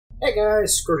Hey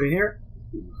guys, Krozjin here.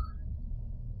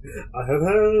 I have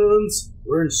hands.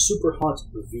 We're in SuperHot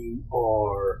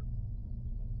VR,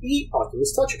 the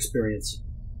Oculus Touch experience.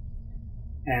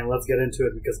 And let's get into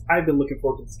it because I've been looking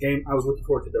forward to this game. I was looking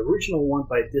forward to the original one,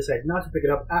 but I decided not to pick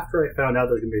it up after I found out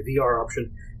there's going to be a VR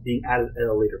option being added at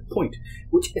a later point.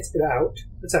 Which it's out.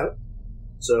 It's out.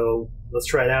 So let's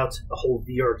try it out, the whole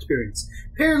VR experience.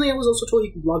 Apparently I was also told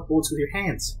you can block bullets with your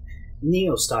hands.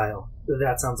 Neo style.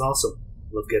 That sounds awesome.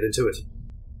 Let's get into it.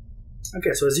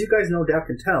 Okay, so as you guys no doubt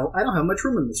can tell, I don't have much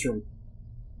room in this room.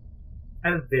 I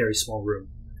have a very small room.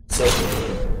 So,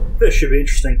 this should be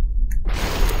interesting.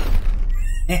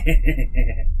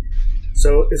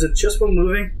 So, is it just when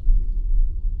moving?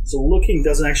 So looking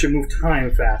doesn't actually move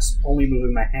time fast, only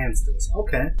moving my hands does.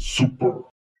 Okay. Super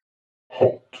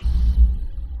hot.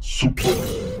 Super.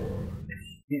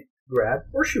 Grab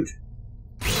or shoot.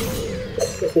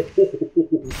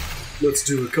 Let's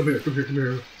do it. Come here, come here, come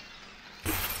here.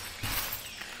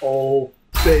 Oh,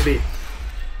 baby.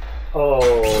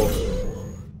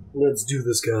 Oh. Let's do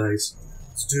this, guys.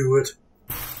 Let's do it.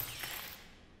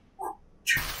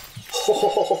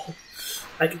 Oh,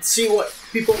 I can see what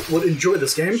people would enjoy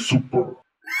this game. Super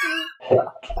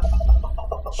hot.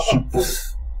 Super.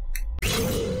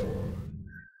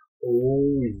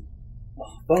 Oh,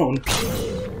 phone.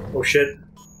 Oh shit.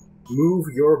 Move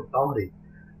your body.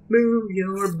 Move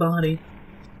your body.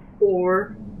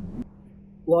 Or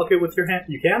block it with your hand.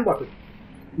 You can block it.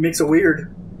 It makes a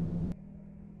weird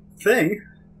thing.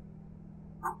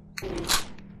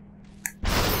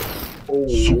 Oh.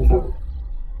 Super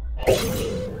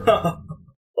hot.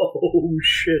 Oh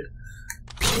shit.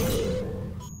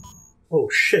 Oh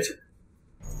shit.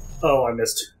 Oh, I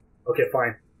missed. Okay,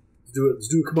 fine. Let's do it. Let's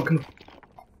do it. Come on, come on.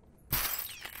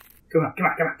 Come on, come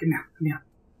on, come on. Come here. Come here.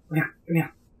 Come here. Come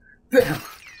here. Bam.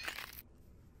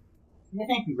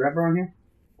 Anything I can grab around here?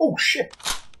 Oh shit.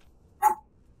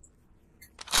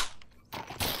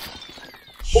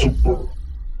 Super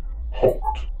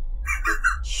hot.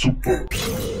 Super.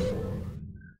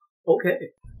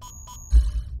 Okay.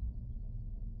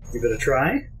 Give it a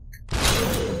try.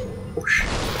 Oh shit.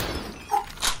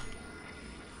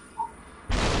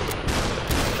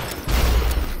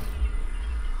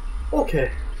 Okay.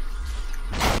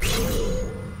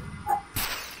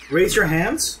 Raise your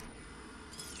hands.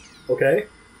 Okay.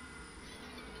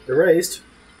 They're raised.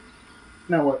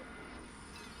 Now what?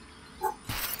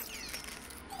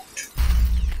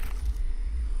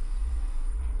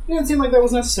 Didn't seem like that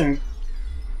was necessary.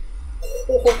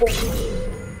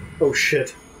 Oh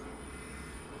shit.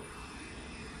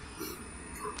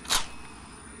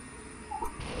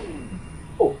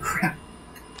 Oh crap.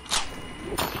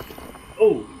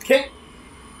 Okay.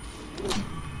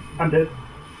 I'm dead.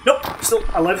 Nope, still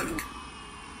alive.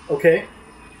 Okay.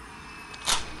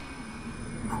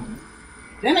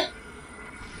 Damn it!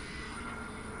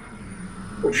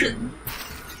 Oh shit.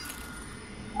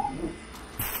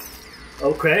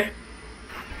 Okay.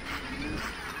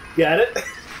 Got it.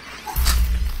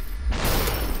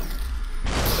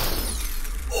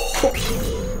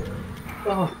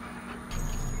 Oh.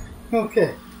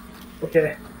 Okay.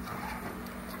 Okay.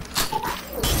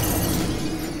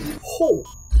 Oh.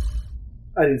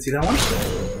 I didn't see that one.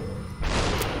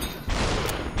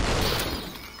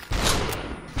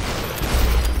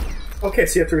 Okay,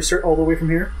 so you have to restart all the way from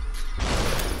here.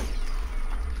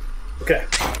 Okay.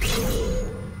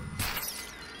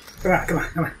 Come on, come on,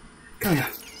 come on. Come here,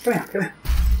 come here, come here.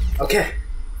 Okay,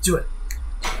 do it.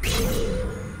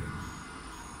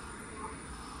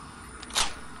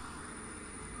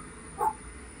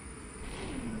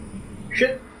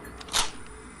 Shit.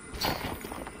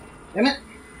 Damn it.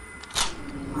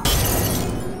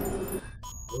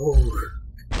 Oh.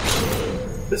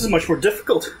 This is much more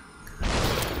difficult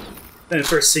than it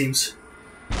first seems.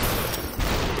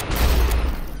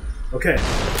 Okay.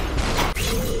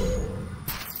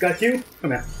 Got you?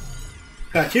 Come here.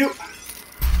 Got you.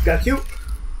 Got you.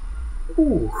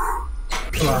 Ooh.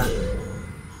 Come on.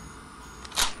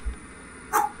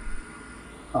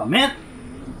 Oh man.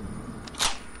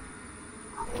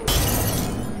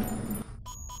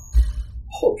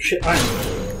 Oh shit,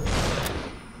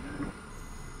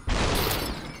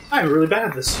 I'm really bad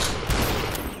at this.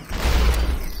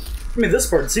 I mean, this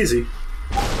part's easy.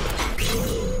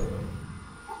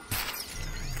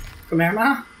 Come here,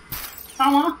 Ma.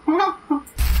 Come on.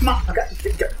 Come on. I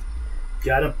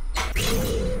got him.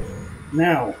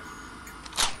 Now.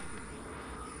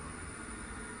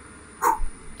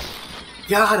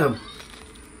 Got him.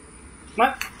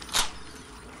 What?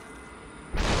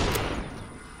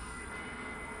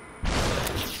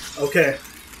 Okay.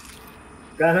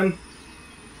 Got him.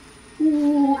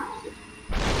 Ooh.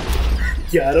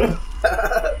 Got him.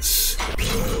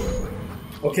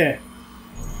 Okay.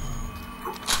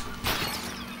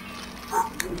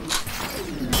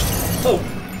 Oh.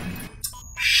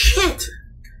 Shit.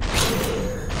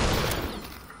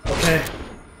 Okay.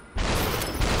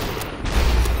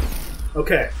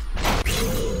 Okay.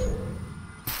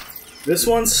 This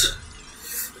one's...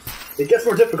 It gets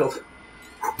more difficult.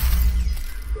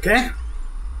 Okay.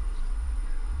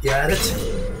 Got it.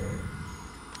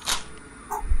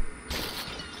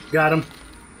 Got him.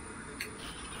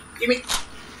 Gimme.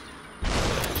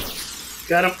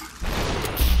 Got him.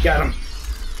 Got him.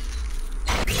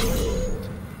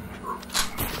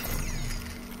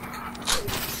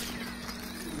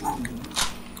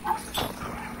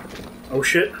 Oh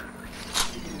shit.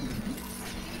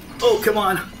 Oh, come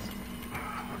on.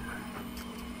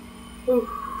 Ooh.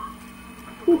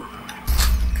 Ooh.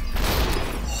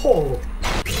 Oh.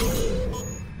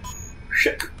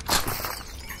 Shit.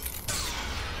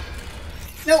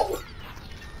 No!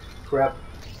 Crap.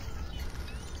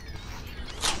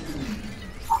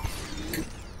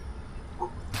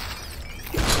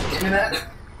 Give me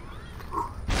that.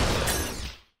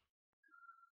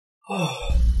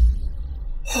 Oh.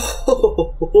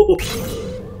 Oh.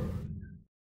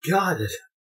 Got it.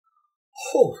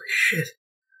 Holy shit.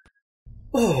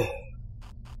 Oh.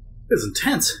 This is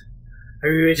intense. Are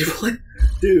you ready to play?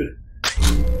 Dude.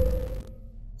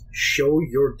 Show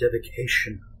your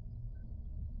dedication.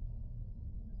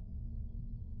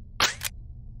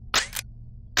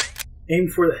 Aim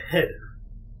for the head.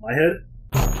 My head?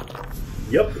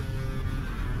 Yup.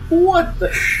 What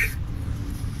the sh...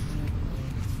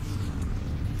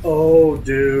 Oh,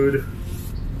 dude.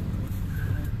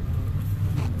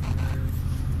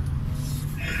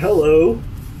 Hello.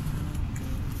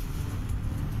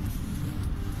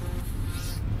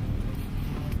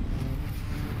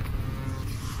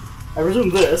 I resume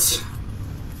this.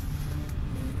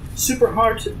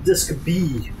 SuperHot Disc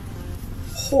B.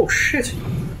 Oh shit.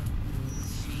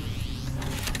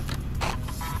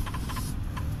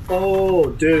 Oh,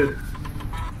 dude.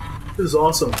 This is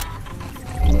awesome.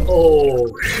 Oh,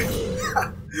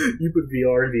 you put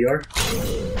VR in VR?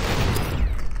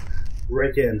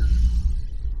 Right in.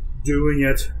 Doing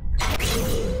it.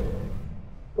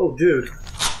 Oh, dude.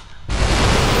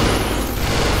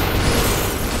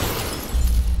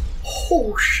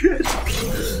 Oh, shit.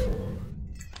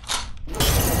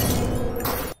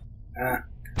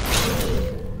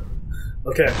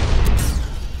 Okay.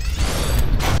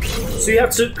 So you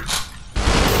have to...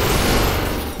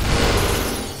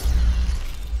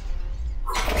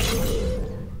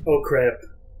 Oh crap.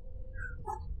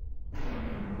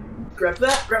 Grab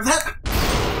that, grab that!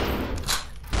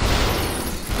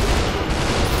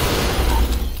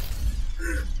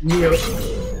 Neo.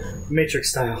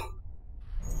 Matrix style.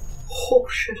 Oh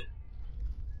shit.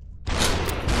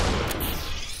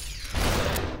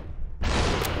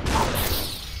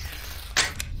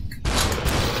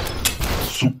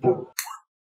 Super.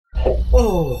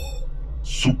 Oh.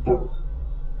 Super.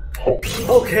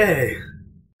 Okay.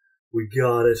 We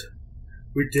got it.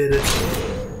 We did it.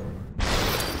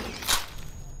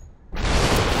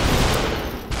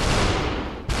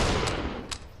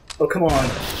 Oh, come on.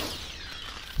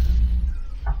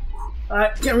 I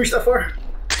can't reach that far.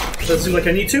 Doesn't seem like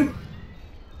I need to.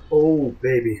 Oh,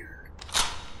 baby.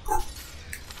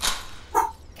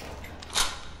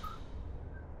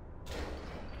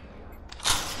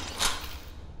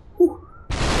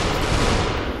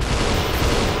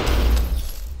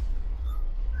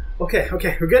 Okay,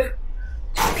 okay, we're good?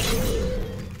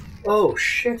 Oh,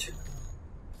 shit.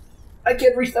 I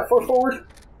can't reach that far forward.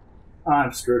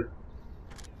 I'm screwed.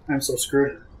 I'm so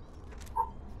screwed.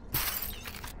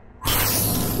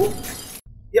 Ooh.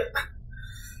 Yep.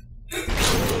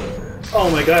 Oh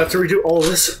my god, I have to redo all of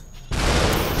this.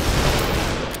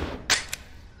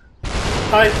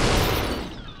 Hi.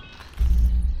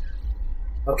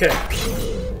 Okay.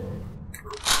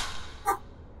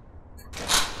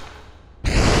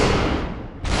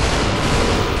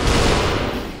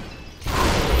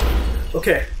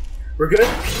 Okay, we're good?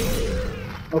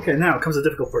 Okay, now comes the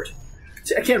difficult part.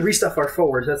 See, I can't reach that far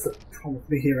forward, that's the problem with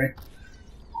me here, right?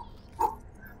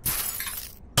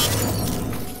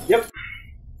 Yep.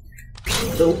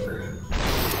 The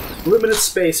limited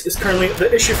space is currently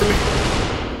the issue for me.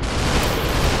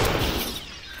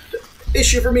 The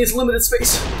issue for me is limited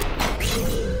space.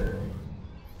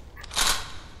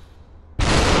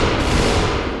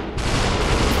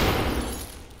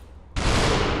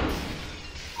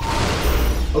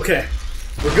 Okay,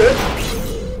 we're good?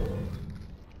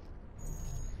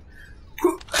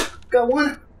 Got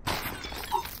one.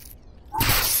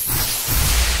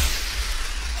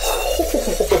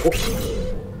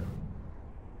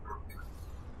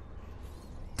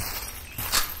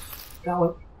 Got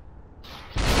one.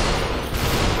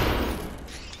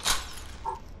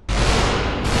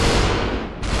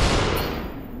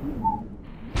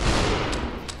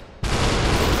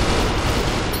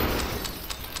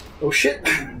 Oh shit!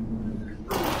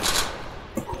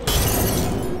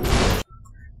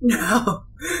 No!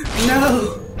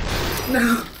 No!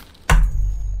 No!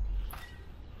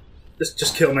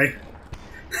 Just kill me.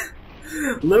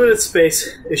 Limited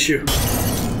space issue.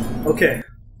 Okay.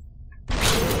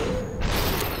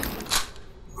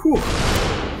 Whew.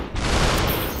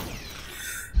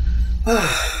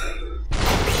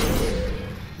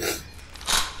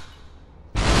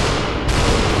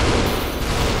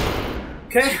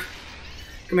 Okay.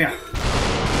 Come here.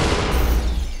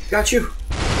 Got you.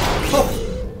 Oh.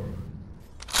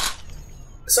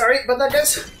 Sorry about that,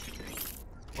 guys.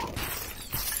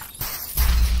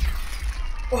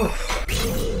 Oh.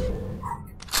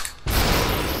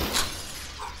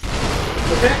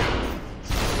 Okay.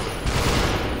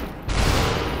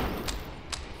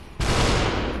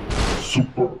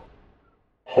 Super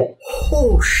hot.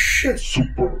 Oh shit.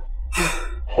 Super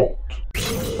hot.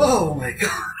 Oh my god.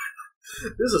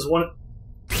 This is one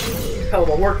hell of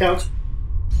a workout.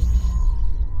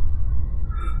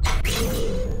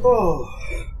 Oh.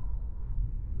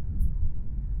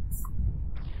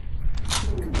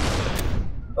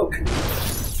 Okay.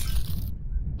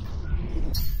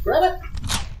 Grab it.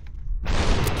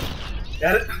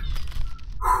 Got it.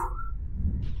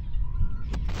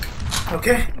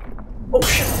 Okay. Oh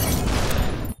shit.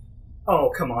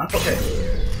 Oh, come on. Okay.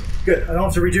 Good. I don't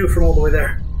have to redo from all the way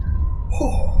there.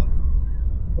 Oh.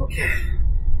 Okay.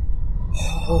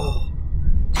 Oh.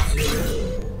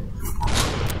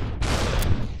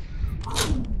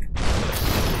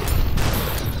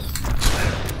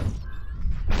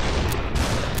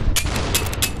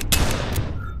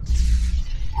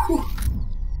 Whew.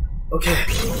 Okay.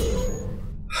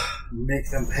 Make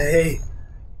them pay.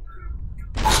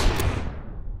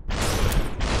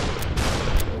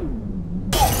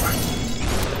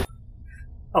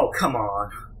 Oh, come on.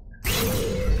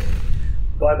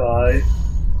 Bye-bye.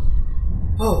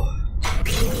 Oh.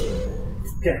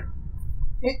 Okay.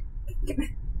 Get me.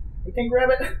 You can grab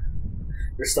it.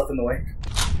 There's stuff in the way.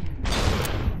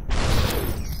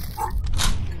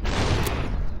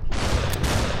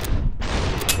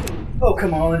 Oh,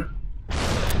 come on.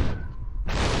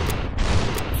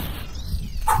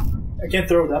 I can't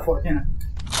throw it that far, can I?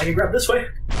 I can grab this way.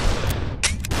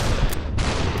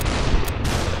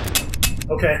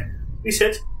 Okay. He's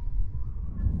hit.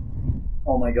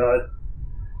 Oh my god.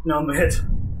 No, I'm hit.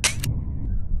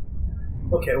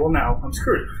 Okay, well now, I'm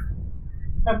screwed.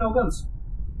 I have no guns.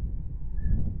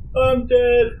 I'm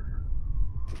dead.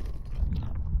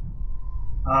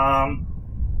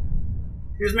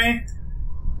 Excuse me?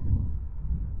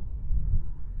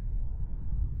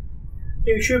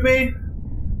 Can you shoot me?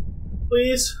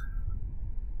 Please?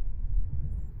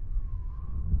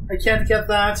 I can't get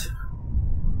that.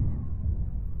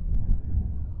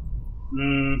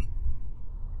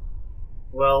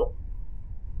 Well.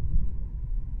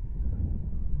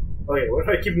 Okay, what if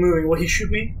I keep moving? Will he shoot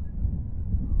me?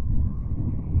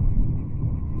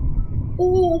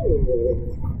 Oh!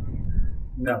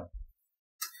 No.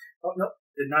 Oh, no.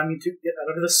 Did not mean to get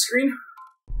out of the screen.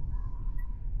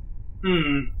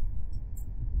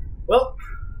 Well.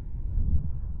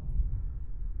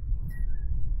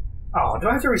 Oh, do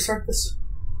I have to restart this?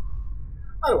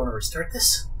 I don't want to restart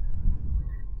this.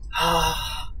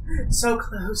 Ah, so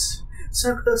close.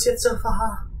 So close yet so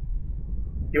far.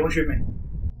 You won't shoot me.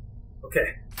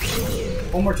 Okay.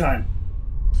 One more time.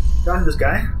 Got this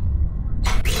guy.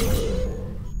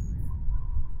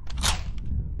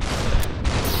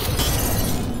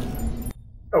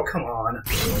 Oh, come on.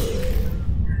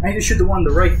 I need to shoot the one on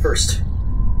the right first.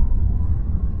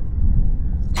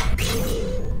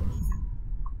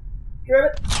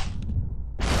 Grab it.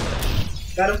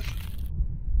 Got him.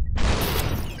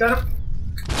 Got him.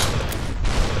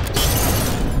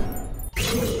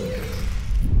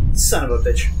 Son of a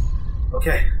bitch.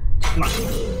 Okay, come on.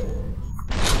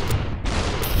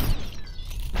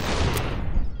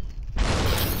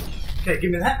 Okay,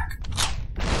 give me that.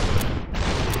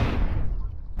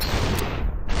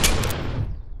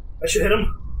 I should hit him.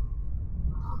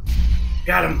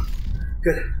 Got him.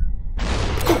 Good.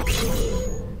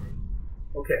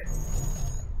 Okay.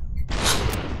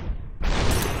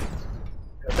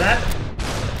 Got that.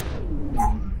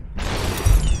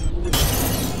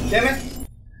 Damn it.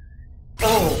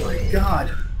 Oh my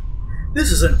god.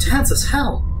 This is intense as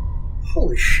hell.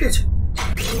 Holy shit.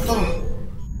 Oh.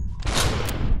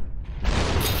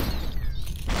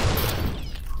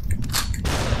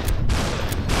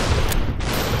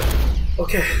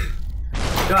 Okay.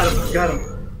 Got him, got him.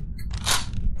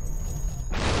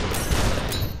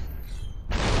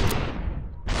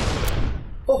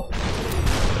 Oh.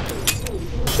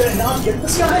 Did I not get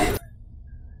this guy?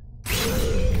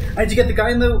 I had to get the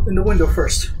guy in the window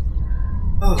first.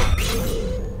 Oh.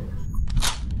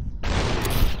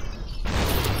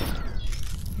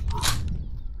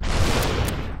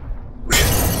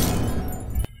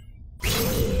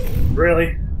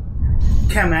 Really?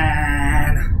 Come on.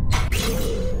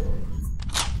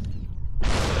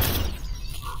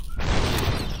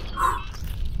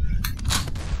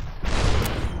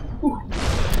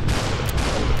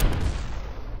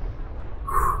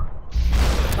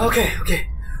 Okay, okay.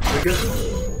 We good?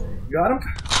 You got him?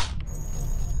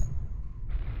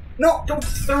 No, don't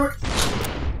throw it.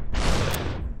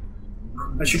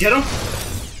 I should get him?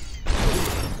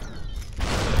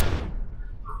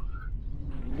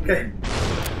 Okay.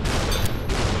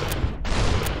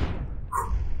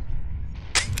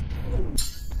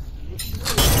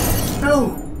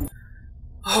 No!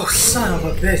 Oh, son of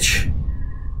a bitch.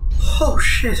 Oh,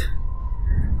 shit.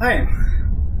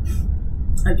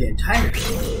 I'm getting tired.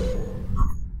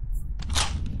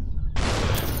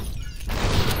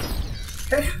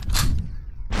 Okay.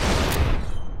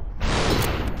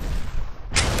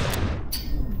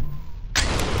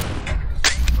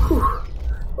 Whew.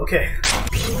 Okay.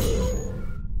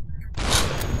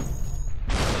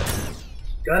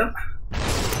 Got him.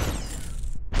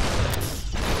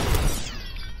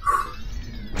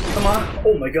 Come on.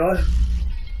 Oh my god.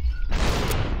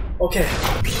 Okay.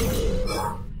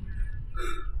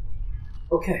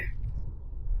 Okay.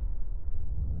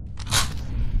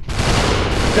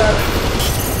 Got it.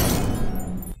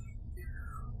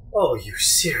 Oh, you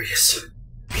serious?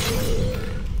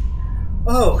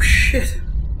 Oh, shit.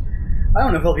 I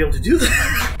don't know if I'll be able to do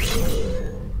that.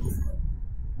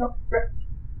 Oh, right.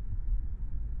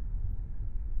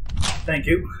 Thank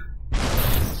you.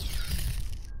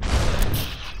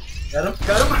 Got him,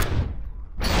 got him.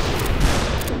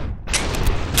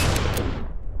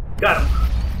 Got him.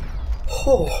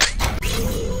 Oh.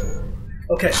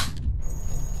 Okay.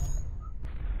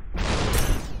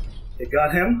 Okay,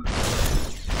 got him.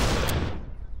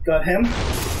 Got him.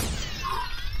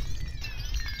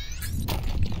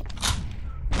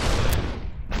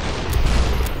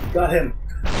 Got him.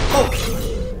 Oh.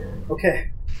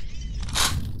 Okay.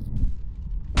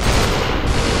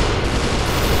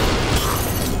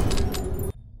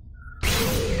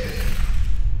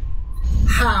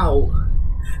 How?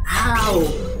 How?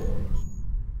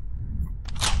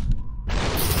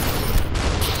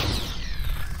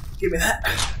 Give me that.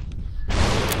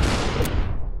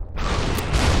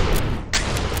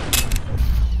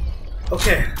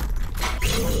 Okay.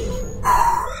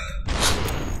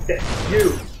 Okay,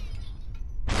 you.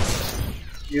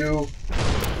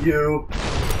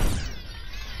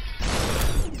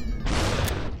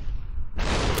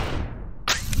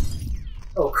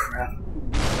 Oh crap.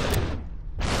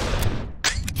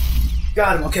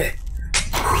 Got him, okay.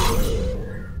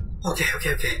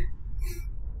 Okay.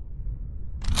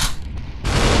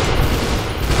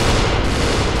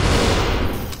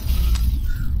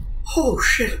 Oh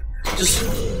shit.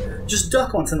 Just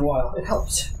duck once in a while. It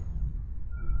helps.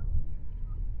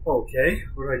 Okay,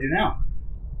 what do I do now?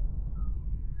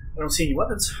 I don't see any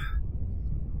weapons.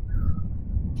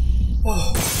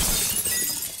 Oh.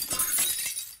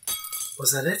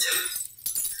 Was that it?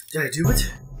 Did I do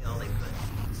it? You know, they put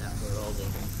that world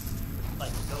and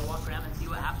like go walk around and see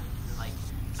what happens. And like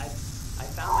I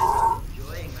found myself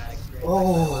enjoying that experience a lot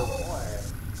more,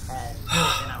 and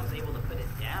I was able to put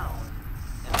it down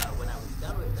when I was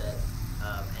done with it,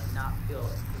 and not feel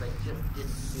because I just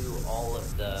didn't do all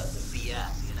of the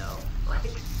BS, you know,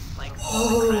 like all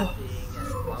the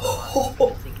crafting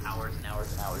and sink hours and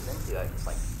hours and hours into.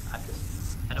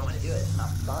 I don't want to do it. It's not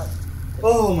fun.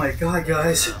 Oh my god,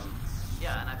 guys.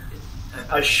 Yeah, and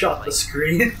I shot the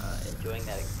screen. Enjoying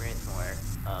that experience more.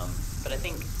 But I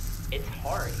think it's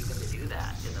hard even to do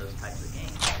that in those types of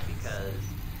games because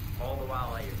all the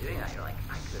while you're doing that, you're like,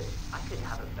 I could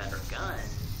have a better gun.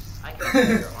 I could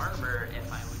have better armor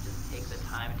if I would just take the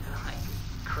time to like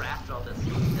craft all this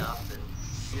stuff and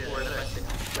store it a bunch of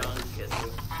junk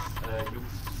and you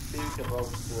think about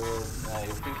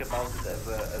it as a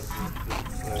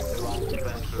around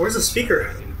adventure. Where's the speaker?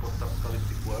 In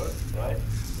post-apocalyptic world, right?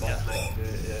 But like in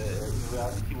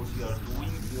reality, what you are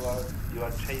doing, you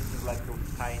are chasing like those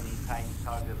tiny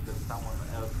targets that someone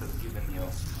else has given you.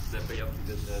 The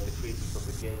creators of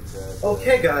the game.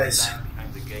 Okay, guys. The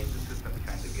behind the game, the system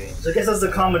behind the game. So I guess that's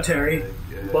the commentary,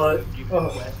 but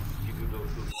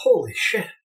holy shit,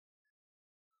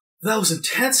 that was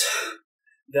intense.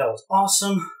 That was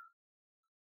awesome.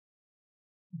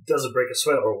 Does it break a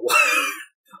sweat or what?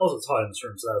 Also, it's hot in this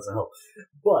room, so that doesn't help.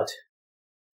 But,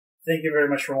 thank you very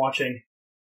much for watching.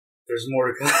 There's more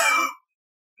to come.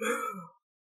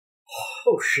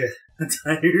 Oh shit, I'm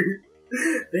tired.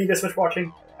 Thank you guys so much for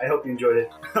watching. I hope you enjoyed it.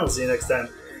 I'll see you next time.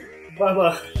 Bye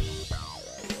bye.